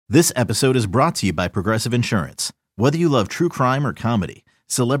This episode is brought to you by Progressive Insurance. Whether you love true crime or comedy,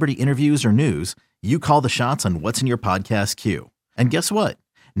 celebrity interviews or news, you call the shots on what's in your podcast queue. And guess what?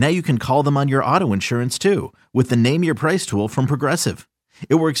 Now you can call them on your auto insurance too with the Name Your Price tool from Progressive.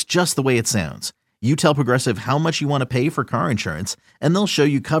 It works just the way it sounds. You tell Progressive how much you want to pay for car insurance, and they'll show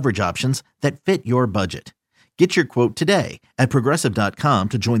you coverage options that fit your budget. Get your quote today at Progressive.com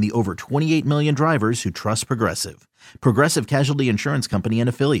to join the over 28 million drivers who trust Progressive. Progressive Casualty Insurance Company and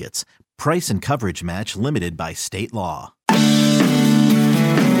Affiliates. Price and coverage match limited by state law.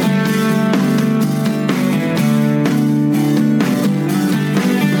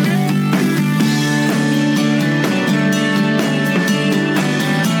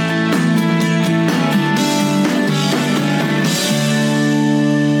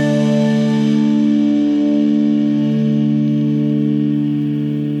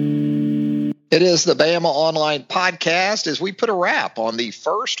 It is the Bama Online Podcast as we put a wrap on the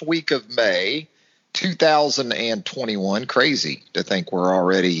first week of May 2021. Crazy to think we're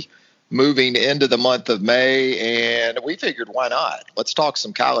already moving into the month of May, and we figured why not? Let's talk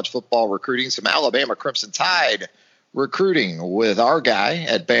some college football recruiting, some Alabama Crimson Tide recruiting with our guy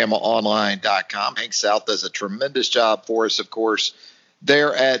at BamaOnline.com. Hank South does a tremendous job for us, of course,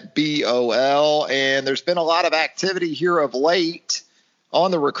 there at BOL, and there's been a lot of activity here of late on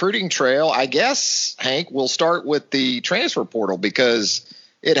the recruiting trail. I guess, Hank, we'll start with the transfer portal because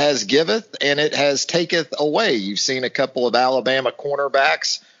it has giveth and it has taketh away. You've seen a couple of Alabama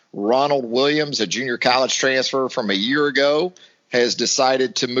cornerbacks. Ronald Williams, a junior college transfer from a year ago, has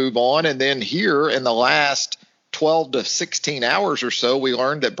decided to move on. And then here in the last 12 to 16 hours or so, we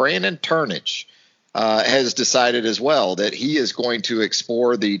learned that Brandon Turnage has decided as well that he is going to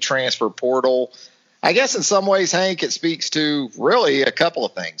explore the transfer portal. I guess in some ways, Hank, it speaks to really a couple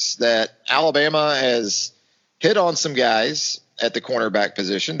of things, that Alabama has hit on some guys at the cornerback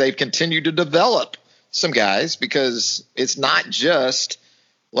position. They've continued to develop some guys because it's not just,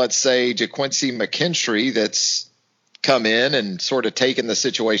 let's say, JaQuincy McKinstry that's come in and sort of taken the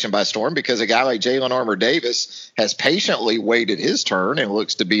situation by storm, because a guy like Jalen Armour-Davis has patiently waited his turn and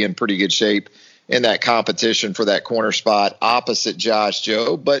looks to be in pretty good shape in that competition for that corner spot opposite Josh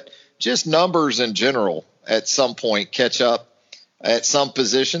Jobe. But just numbers in general at some point catch up at some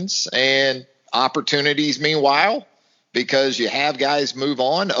positions, and opportunities meanwhile, because you have guys move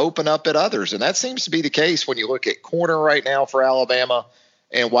on, open up at others. And that seems to be the case when you look at corner right now for Alabama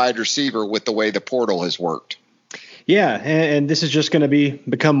and wide receiver with the way the portal has worked. Yeah, and this is just going to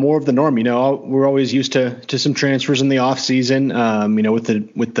become more of the norm. You know, we're always used to some transfers in the offseason. You know,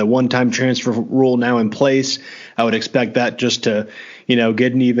 with the one-time transfer rule now in place, I would expect that just to, you know,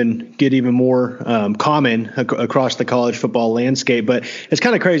 get even more common across the college football landscape. But it's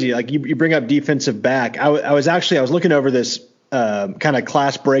kind of crazy. Like you bring up defensive back. I was looking over this kind of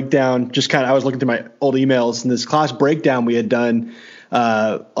class breakdown. I was looking through my old emails, and this class breakdown we had done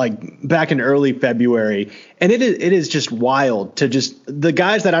like back in early February. And it is just wild to just the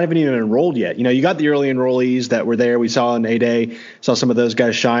guys that haven't even enrolled yet. You know, you got the early enrollees that were there. We saw in A-Day, saw some of those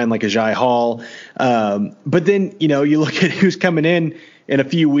guys shine like Ajay Hall. But then, you know, you look at who's coming in a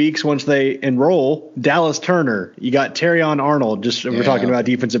few weeks once they enroll. Dallas Turner, you got Terrion Arnold, we're talking about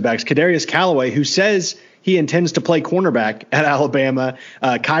defensive backs. Kadarius Callaway, who says he intends to play cornerback at Alabama.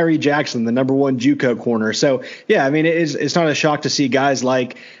 Kyrie Jackson, the number one JUCO corner. So, yeah, I mean, it's not a shock to see guys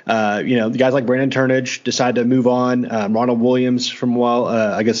like, guys like Brandon Turnage decide to move on. Ronald Williams from,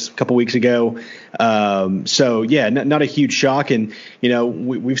 I guess a couple weeks ago. So, yeah, not a huge shock. And, you know,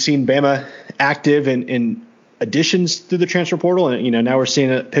 we've seen Bama active in additions through the transfer portal. And, you know, now we're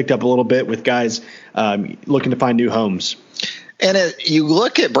seeing it picked up a little bit with guys looking to find new homes. And you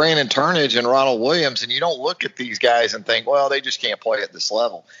look at Brandon Turnage and Ronald Williams, and you don't look at these guys and think, well, they just can't play at this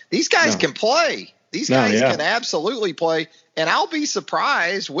level. These guys can play. These guys can absolutely play. And I'll be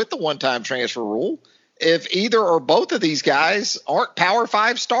surprised with the one-time transfer rule if either or both of these guys aren't Power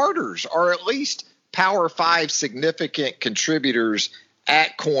 5 starters, or at least Power 5 significant contributors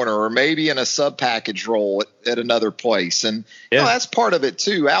at corner, or maybe in a sub-package role at another place. And you know, that's part of it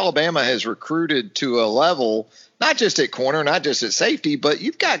too. Alabama has recruited to a level, not just at corner, not just at safety, but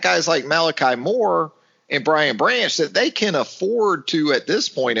you've got guys like Malachi Moore and Brian Branch that they can afford to, at this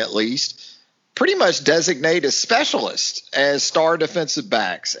point at least, pretty much designate as specialists, as star defensive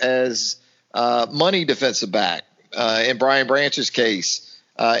backs, as money defensive back, in Brian Branch's case,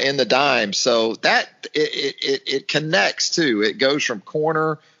 in the dime. So that it connects too. It goes from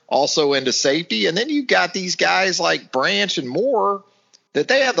corner also into safety. And then you've got these guys like Branch and Moore that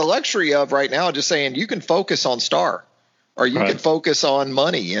they have the luxury of right now, just saying you can focus on star, or you can focus on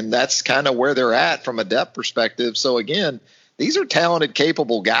money. And that's kind of where they're at from a depth perspective. So again, these are talented,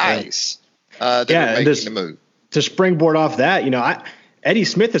 capable guys that are making the move. To springboard off that, Eddie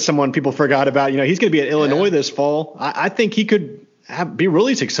Smith is someone people forgot about. He's going to be at Illinois this fall. I think he could be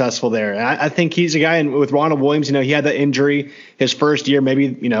really successful there. I think he's a guy, and with Ronald Williams, he had the injury his first year. Maybe,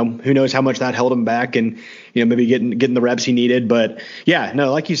 who knows how much that held him back, and maybe getting the reps he needed. But yeah,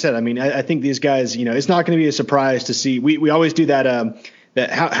 no, like you said, I think these guys, it's not going to be a surprise to see. We always do that. That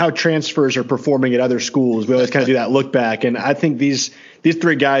how transfers are performing at other schools. We always kind of do that look back, and I think these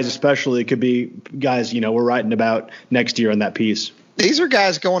three guys especially could be guys we're writing about next year on that piece. These are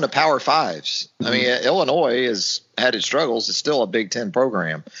guys going to Power Fives. Illinois has had its struggles. It's still a Big Ten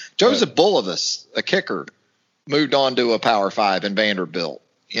program. Joseph Bulovas, a kicker, moved on to a Power Five in Vanderbilt.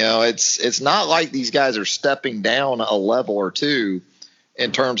 It's not like these guys are stepping down a level or two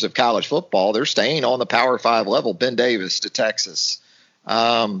in terms of college football. They're staying on the Power Five level. Ben Davis to Texas.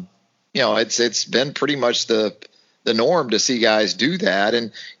 It's been pretty much the norm to see guys do that.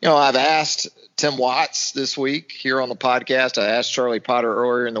 And, I've asked Tim Watts this week here on the podcast. I asked Charlie Potter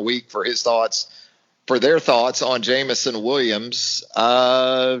earlier in the week for their thoughts on Jameson Williams. 2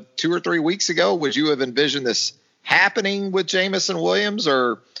 or 3 weeks ago, would you have envisioned this happening with Jameson Williams,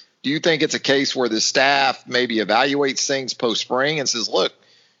 or do you think it's a case where the staff maybe evaluates things post spring and says, look,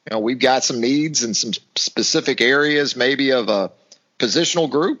 we've got some needs in some specific areas, maybe of a positional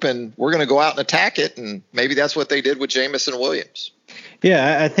group, and we're going to go out and attack it? And maybe that's what they did with Jameson Williams.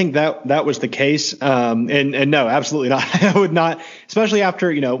 Yeah, I think that was the case. And no, absolutely not. I would not, especially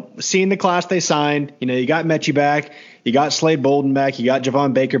after, seeing the class they signed. You got Mechie back, you got Slade Bolden back, you got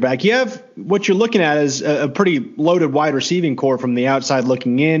Javon Baker back. You have what you're looking at is a pretty loaded wide receiving core from the outside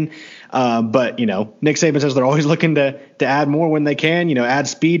looking in. But, Nick Saban says they're always looking to add more when they can, add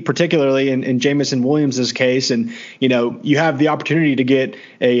speed, particularly in Jameson Williams' case. And, you have the opportunity to get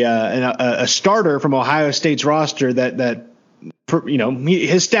a starter from Ohio State's roster that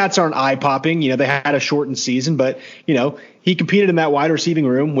his stats aren't eye popping. They had a shortened season, but, he competed in that wide receiving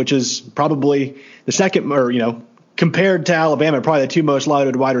room, which is probably the second, or, compared to Alabama, probably the two most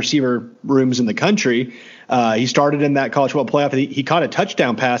loaded wide receiver rooms in the country. He started in that college football playoff. He caught a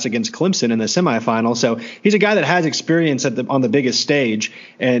touchdown pass against Clemson in the semifinal. So he's a guy that has experience on the biggest stage.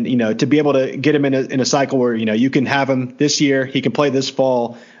 And, to be able to get him in a cycle where, you can have him this year, he can play this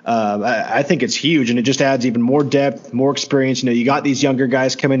fall. I think it's huge, and it just adds even more depth, more experience. You got these younger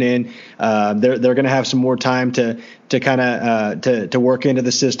guys coming in. They're going to have some more time to kind of to work into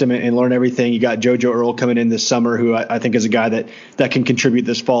the system and learn everything. You got JoJo Earle coming in this summer, who I think is a guy that can contribute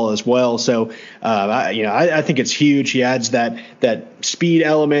this fall as well. So, I think it's huge. He adds that speed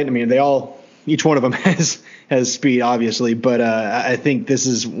element. Each one of them has speed, obviously, but I think this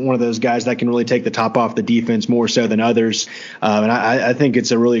is one of those guys that can really take the top off the defense more so than others. And I think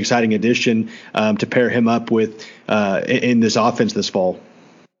it's a really exciting addition to pair him up with in this offense this fall.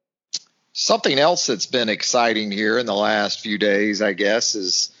 Something else that's been exciting here in the last few days, I guess,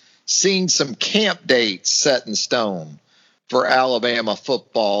 is seeing some camp dates set in stone for Alabama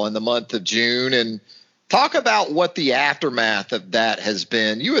football in the month of June. And talk about what the aftermath of that has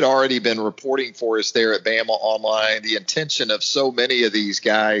been. You had already been reporting for us there at Bama Online the intention of so many of these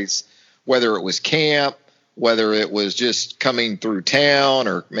guys, whether it was camp, whether it was just coming through town,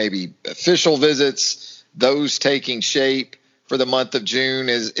 or maybe official visits, those taking shape for the month of June.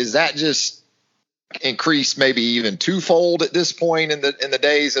 Is that just increased maybe even twofold at this point in the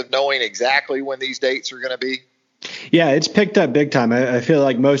days of knowing exactly when these dates are going to be? Yeah, it's picked up big time. I feel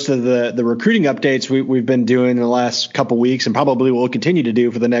like most of the recruiting updates we've been doing in the last couple weeks, and probably will continue to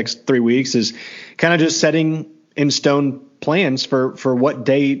do for the next 3 weeks, is kind of just setting in stone plans for what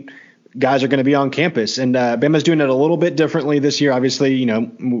date guys are going to be on campus. And Bama's doing it a little bit differently this year. Obviously,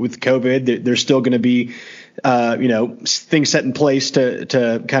 with COVID, there's still going to be things set in place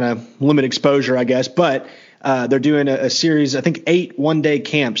to kind of limit exposure, I guess. But they're doing a series, I think 8 one-day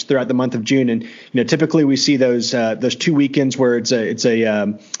camps throughout the month of June. And, typically we see those 2 weekends where it's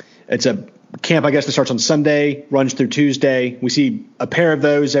a camp, I guess, that starts on Sunday, runs through Tuesday. We see a pair of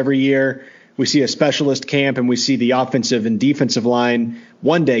those every year. We see a specialist camp, and we see the offensive and defensive line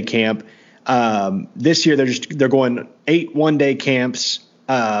one-day camp. This year they're going 8 one-day camps,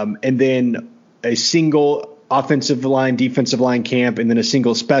 and then a single offensive line, defensive line camp, and then a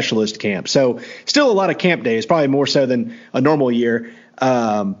single specialist camp. So still a lot of camp days, probably more so than a normal year.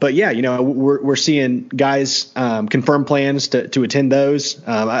 But yeah, we're seeing guys confirm plans to attend those.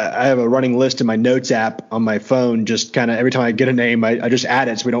 I have a running list in my notes app on my phone. Just kind of every time I get a name, I just add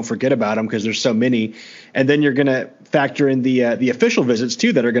it so we don't forget about them, because there's so many. And then you're going to factor in the official visits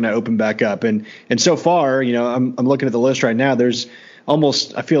too that are going to open back up. And so far, I'm looking at the list right now. There's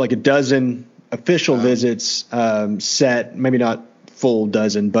almost, I feel like, a dozen official visits set, maybe not full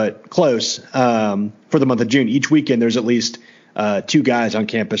dozen, but close, for the month of June. Each weekend there's at least 2 guys on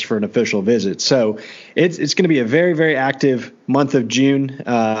campus for an official visit. So it's going to be a very, very active month of June,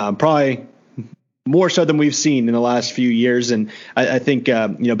 probably more so than we've seen in the last few years. And I think,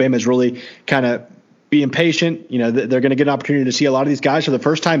 Bama's really kind of being patient. They're going to get an opportunity to see a lot of these guys for the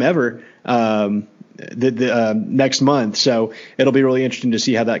first time ever next month. So it'll be really interesting to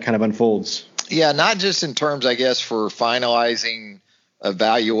see how that kind of unfolds. Yeah, not just in terms, I guess, for finalizing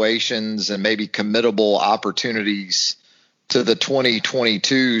evaluations and maybe committable opportunities to the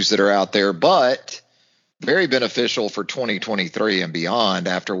 2022s that are out there, but very beneficial for 2023 and beyond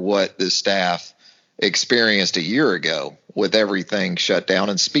after what this staff experienced a year ago with everything shut down.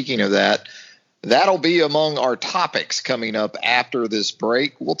 And speaking of that, that'll be among our topics coming up after this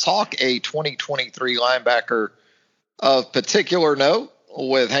break. We'll talk a 2023 linebacker of particular note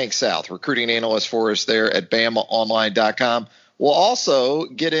with Hank South, recruiting analyst for us there at BamaOnline.com. We'll also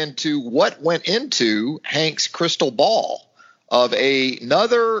get into what went into Hank's crystal ball of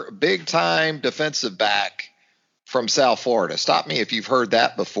another big-time defensive back from South Florida. Stop me if you've heard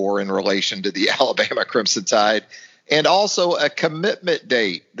that before in relation to the Alabama Crimson Tide, and also a commitment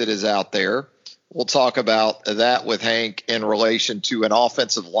date that is out there. We'll talk about that with Hank in relation to an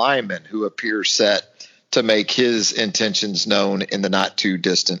offensive lineman who appears set to make his intentions known in the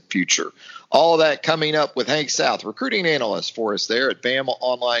not-too-distant future. All of that coming up with Hank South, recruiting analyst for us there at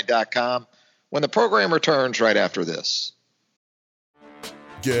BamaOnline.com, when the program returns right after this.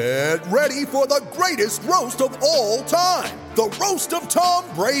 Get ready for the greatest roast of all time, the Roast of Tom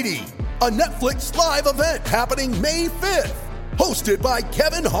Brady, a Netflix live event happening May 5th. Hosted by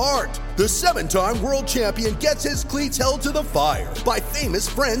Kevin Hart, the 7-time world champion gets his cleats held to the fire by famous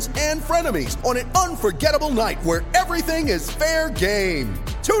friends and frenemies on an unforgettable night where everything is fair game.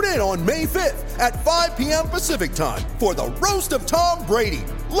 Tune in on May 5th at 5 p.m. Pacific time for the Roast of Tom Brady,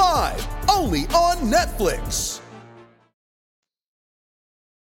 live only on Netflix.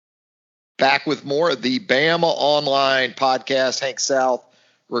 Back with more of the Bama Online podcast. Hank South,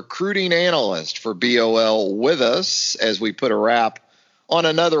 recruiting analyst for BOL, with us as we put a wrap on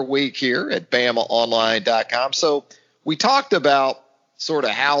another week here at BamaOnline.com. So we talked about sort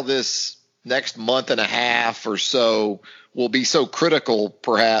of how this next month and a half or so will be so critical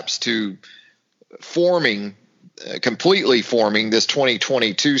perhaps to completely forming this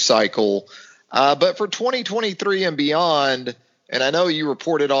 2022 cycle. But for 2023 and beyond, and I know you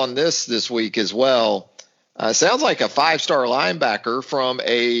reported on this week as well, sounds like a 5-star linebacker from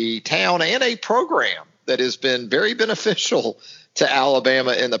a town and a program that has been very beneficial to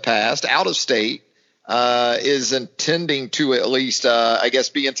Alabama in the past, out of state, is intending to at least,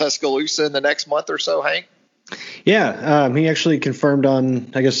 be in Tuscaloosa in the next month or so, Hank? Yeah, he actually confirmed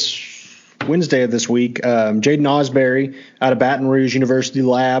on, Wednesday of this week, Jaden Osbury out of Baton Rouge University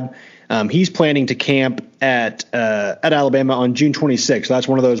Lab. He's planning to camp at Alabama on June 26th. So that's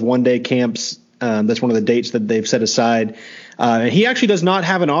one of those one-day camps. That's one of the dates that they've set aside. He actually does not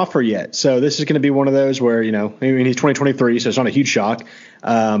have an offer yet. So this is going to be one of those where, he's 2023, so it's not a huge shock.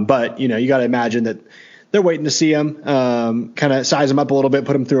 But, you got to imagine that they're waiting to see him, kind of size him up a little bit,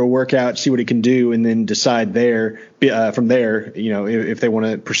 put him through a workout, see what he can do, and then decide from there, if they want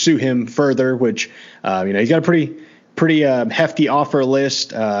to pursue him further, which, he's got a pretty hefty offer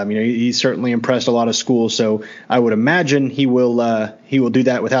list. He's certainly impressed a lot of schools, so I would imagine he will do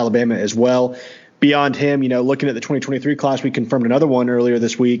that with Alabama as well. Beyond him, looking at the 2023 class, we confirmed another one earlier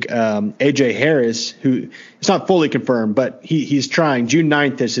this week. A.J. Harris, who it's not fully confirmed, but he's trying. June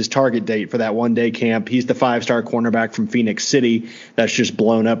 9th is his target date for that one-day camp. He's the 5-star cornerback from Phoenix City that's just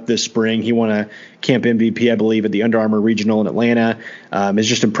blown up this spring. He won a camp MVP, I believe, at the Under Armour Regional in Atlanta. Has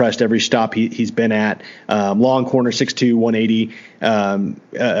just impressed every stop he's been at. Long corner, 6'2", 180.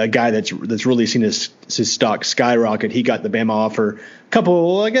 A guy that's really seen his stock skyrocket. He got the Bama offer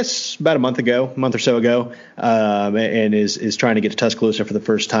about a month or so ago, and is trying to get to Tuscaloosa for the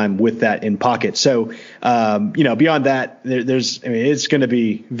first time with that in pocket. So, beyond that, it's going to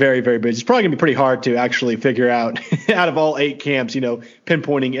be very, very busy. It's probably going to be pretty hard to actually figure out of all 8 camps,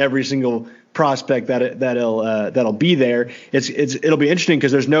 pinpointing every single prospect that'll be there. It'll be interesting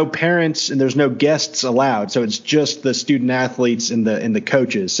because there's no parents and there's no guests allowed. So it's just the student athletes and the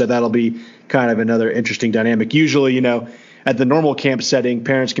coaches. So that'll be kind of another interesting dynamic. Usually, at the normal camp setting,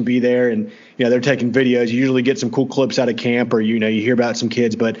 parents can be there and, they're taking videos. You usually get some cool clips out of camp, or, you hear about some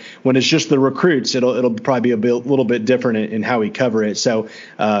kids. But when it's just the recruits, it'll probably be a little bit different in how we cover it. So,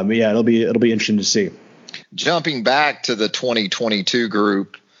 it'll be interesting to see. Jumping back to the 2022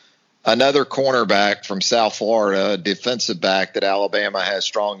 group, another cornerback from South Florida, a defensive back that Alabama has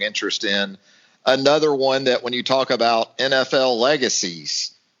strong interest in, another one that when you talk about NFL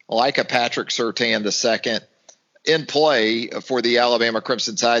legacies, like a Patrick Surtain II in play for the Alabama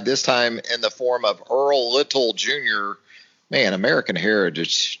Crimson Tide, this time in the form of Earl Little Jr., man, American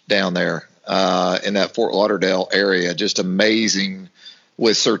heritage down there in that Fort Lauderdale area. Just amazing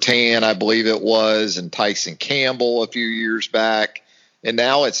with Surtain, I believe it was, and Tyson Campbell a few years back. And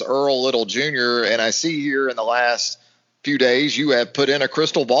now it's Earl Little Jr. And I see here in the last few days you have put in a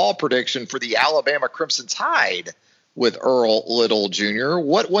crystal ball prediction for the Alabama Crimson Tide with Earl Little Jr.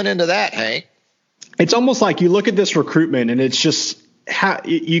 What went into that, Hank? It's almost like you look at this recruitment and it's just how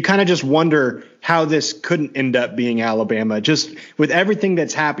you kind of just wonder how this couldn't end up being Alabama. Just with everything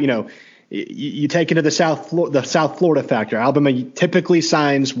that's happened, you take into the South Florida factor. Alabama typically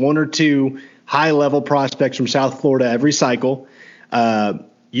signs one or two high-level prospects from South Florida every cycle.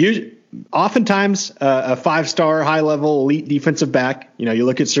 Oftentimes a 5-star high-level elite defensive back. You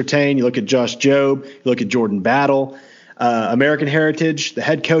look at Surtain, you look at Josh Jobe, you look at Jordan Battle. American Heritage, the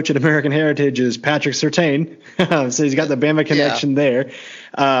head coach at American Heritage is Patrick Surtain. So he's got the Bama connection there.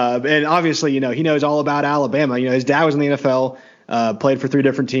 And obviously, he knows all about Alabama. His dad was in the NFL, played for 3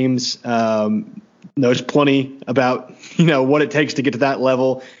 different teams, knows plenty about, what it takes to get to that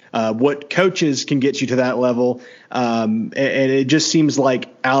level, what coaches can get you to that level. And it just seems like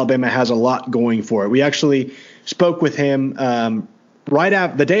Alabama has a lot going for it. We actually spoke with him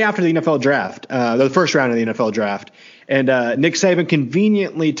the day after the NFL draft, the first round of the NFL draft. And Nick Saban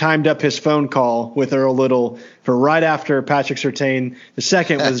conveniently timed up his phone call with Earl Little for right after Patrick Surtain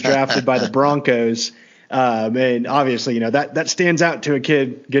II was drafted by the Broncos. And obviously, that stands out to a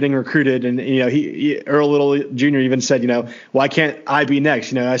kid getting recruited. And, Earl Little Jr. even said, why can't I be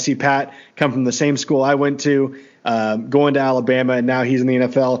next? I see Pat come from the same school I went to, going to Alabama, and now he's in the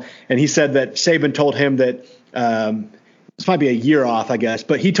NFL. And he said that Saban told him that this might be a year off, I guess,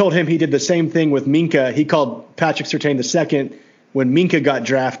 but he told him he did the same thing with Minka. He called Patrick Surtain II when Minka got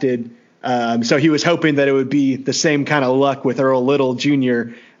drafted. So he was hoping that it would be the same kind of luck with Earl Little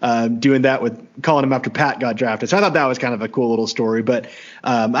Jr. Doing that with calling him after Pat got drafted. So I thought that was kind of a cool little story. But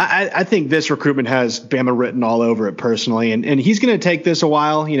I think this recruitment has Bama written all over it personally. And he's going to take this a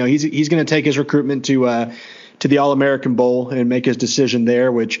while. He's going to take his recruitment to the All-American Bowl and make his decision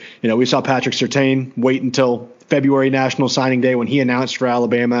there, which, we saw Patrick Surtain wait until February National Signing Day when he announced for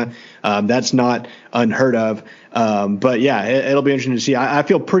Alabama. That's not unheard of. But yeah, it'll be interesting to see. I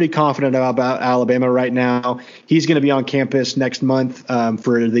feel pretty confident about Alabama right now. He's going to be on campus next month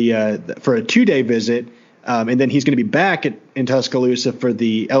for a 2-day visit. And then he's going to be back in Tuscaloosa for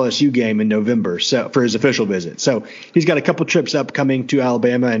the LSU game in November, so for his official visit. So he's got a couple trips upcoming to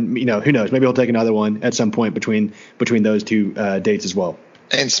Alabama, and who knows, maybe he'll take another one at some point between those two dates as well.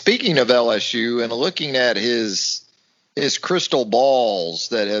 And speaking of LSU and looking at his crystal balls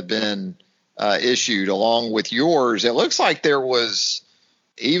that have been issued along with yours, it looks like there was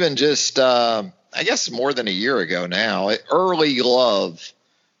even just I guess more than a year ago now, early love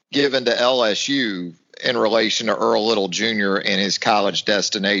given to LSU in relation to Earl Little Jr. and his college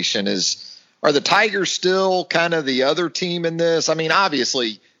destination. Are the Tigers still kind of the other team in this? I mean,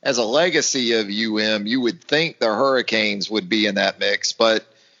 obviously, as a legacy of UM, you would think the Hurricanes would be in that mix, but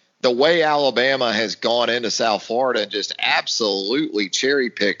the way Alabama has gone into South Florida and just absolutely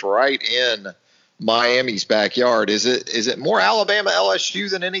cherry-picked right in Miami's backyard, is it more Alabama LSU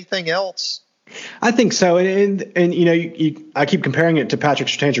than anything else? I think so. And I keep comparing it to Patrick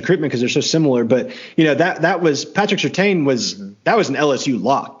Surtain's recruitment because they're so similar. But, that was Patrick Surtain that was an LSU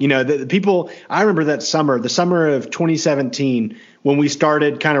lock. The people, I remember that summer, the summer of 2017, when we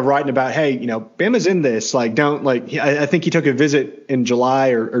started kind of writing about, hey, Bama's in this. I think he took a visit in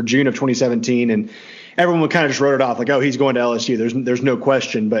July or June of 2017, and everyone kind of just wrote it off like, oh, he's going to LSU. There's no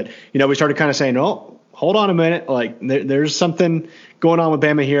question. But, we started kind of saying, oh, hold on a minute. There's something going on with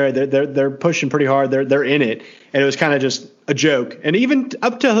Bama here. They're pushing pretty hard. They're in it. And it was kind of just a joke. And even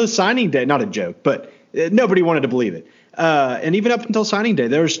up to his signing day, not a joke, but nobody wanted to believe it. And even up until signing day,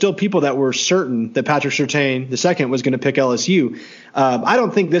 there were still people that were certain that Patrick Surtain II was going to pick LSU. I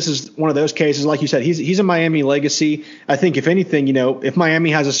don't think this is one of those cases. Like you said, he's a Miami legacy. I think if anything, if Miami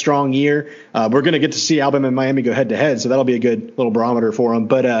has a strong year, we're going to get to see Alabama and Miami go head to head. So that'll be a good little barometer for them.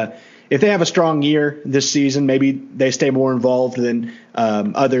 But if they have a strong year this season, maybe they stay more involved than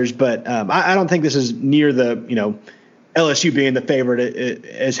others. But I don't think this is near the, LSU being the favorite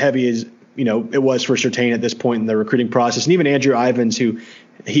as heavy as, it was for Surtain at this point in the recruiting process. And even Andrew Ivins, who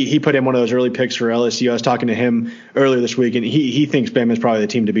he put in one of those early picks for LSU. I was talking to him earlier this week, and he thinks Bama is probably the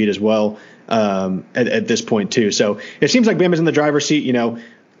team to beat as well at this point too. So it seems like Bama's in the driver's seat,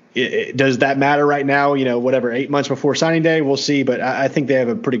 Does that matter right now? 8 months before signing day, we'll see. But I think they have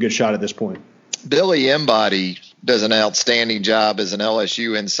a pretty good shot at this point. Billy Embody does an outstanding job as an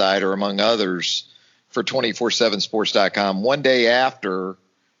LSU insider, among others, for 247sports.com. One day after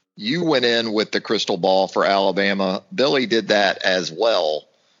you went in with the crystal ball for Alabama, Billy did that as well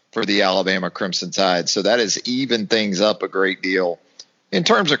for the Alabama Crimson Tide. So that has evened things up a great deal in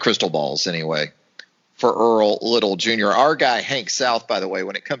terms of crystal balls anyway for Earl Little Jr. Our guy, Hank South, by the way,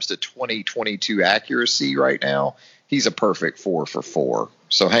 when it comes to 2022 accuracy right now, he's a perfect 4 for 4.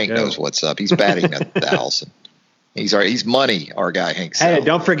 So Hank knows what's up. He's batting 1,000. He's money, our guy, Hank South. Hey,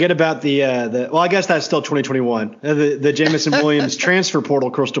 don't forget about the well, I guess that's still 2021. The Jamison Williams transfer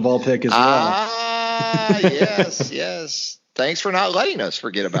portal crystal ball pick as well. Yes. Thanks for not letting us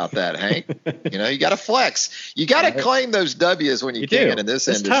forget about that, Hank. You got to flex. You got to claim those W's when you can in this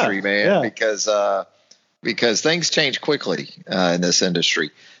industry, tough. Man, because things change quickly in this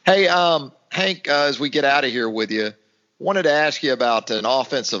industry. Hey, Hank, as we get out of here with you, wanted to ask you about an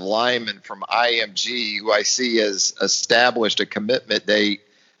offensive lineman from IMG who I see has established a commitment date.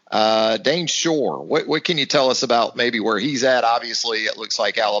 Dane Shore, what can you tell us about maybe where he's at? Obviously, it looks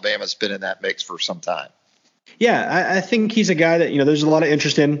like Alabama's been in that mix for some time. Yeah, I think he's a guy that, there's a lot of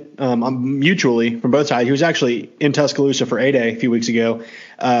interest in mutually from both sides. He was actually in Tuscaloosa for A-Day a few weeks ago.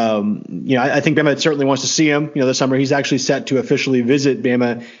 I think Bama certainly wants to see him, this summer. He's actually set to officially visit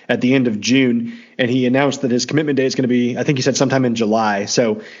Bama at the end of June, and he announced that his commitment date is going to be, I think he said sometime in July.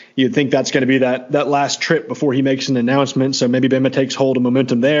 So you'd think that's going to be that last trip before he makes an announcement. So maybe Bama takes hold of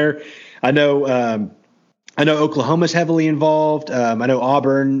momentum there. I know Oklahoma's heavily involved. I know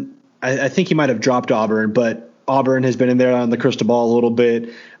Auburn. I think he might have dropped Auburn, but Auburn has been in there on the crystal ball a little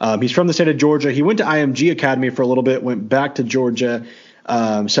bit. He's from the state of Georgia. He went to IMG Academy for a little bit, went back to Georgia.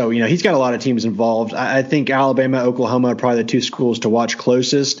 So he's got a lot of teams involved. I think Alabama, Oklahoma are probably the two schools to watch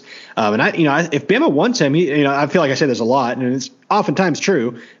closest. If Bama wants him, I feel like I say there's a lot, and it's oftentimes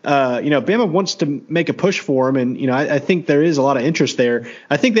true. Bama wants to make a push for him, and I think there is a lot of interest there.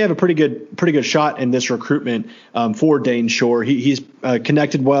 I think they have a pretty good shot in this recruitment for Dane Shore. He's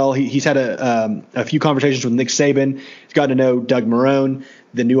connected well. He's had a few conversations with Nick Saban. He's gotten to know Doug Marrone,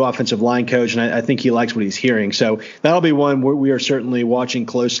 the new offensive line coach, and I think he likes what he's hearing. So that'll be one we are certainly watching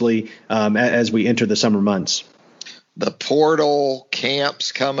closely as we enter the summer months. The portal,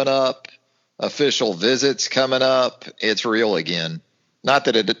 camps coming up, official visits coming up. It's real again. Not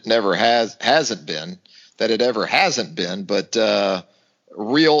that it never hasn't been, but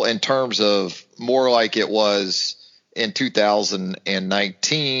real in terms of more like it was in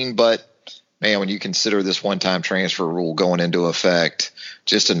 2019. But man, when you consider this one-time transfer rule going into effect,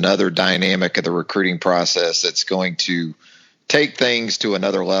 just another dynamic of the recruiting process that's going to take things to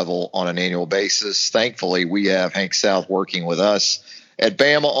another level on an annual basis. Thankfully, we have Hank South working with us at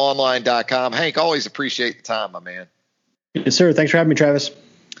BamaOnline.com. Hank, always appreciate the time, my man. Yes, sir. Thanks for having me, Travis.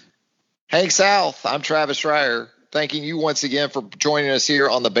 Hank South, I'm Travis Schreier. Thanking you once again for joining us here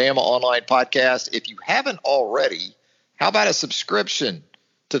on the Bama Online Podcast. If you haven't already, how about a subscription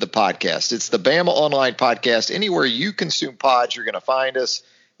to the podcast? It's the Bama Online Podcast. Anywhere you consume pods, you're going to find us.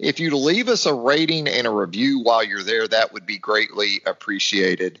 If you leave us a rating and a review while you're there, that would be greatly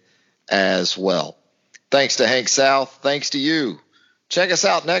appreciated as well. Thanks to Hank South. Thanks to you. Check us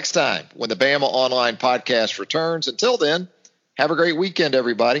out next time when the Bama Online Podcast returns. Until then, have a great weekend,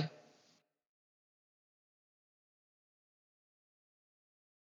 everybody.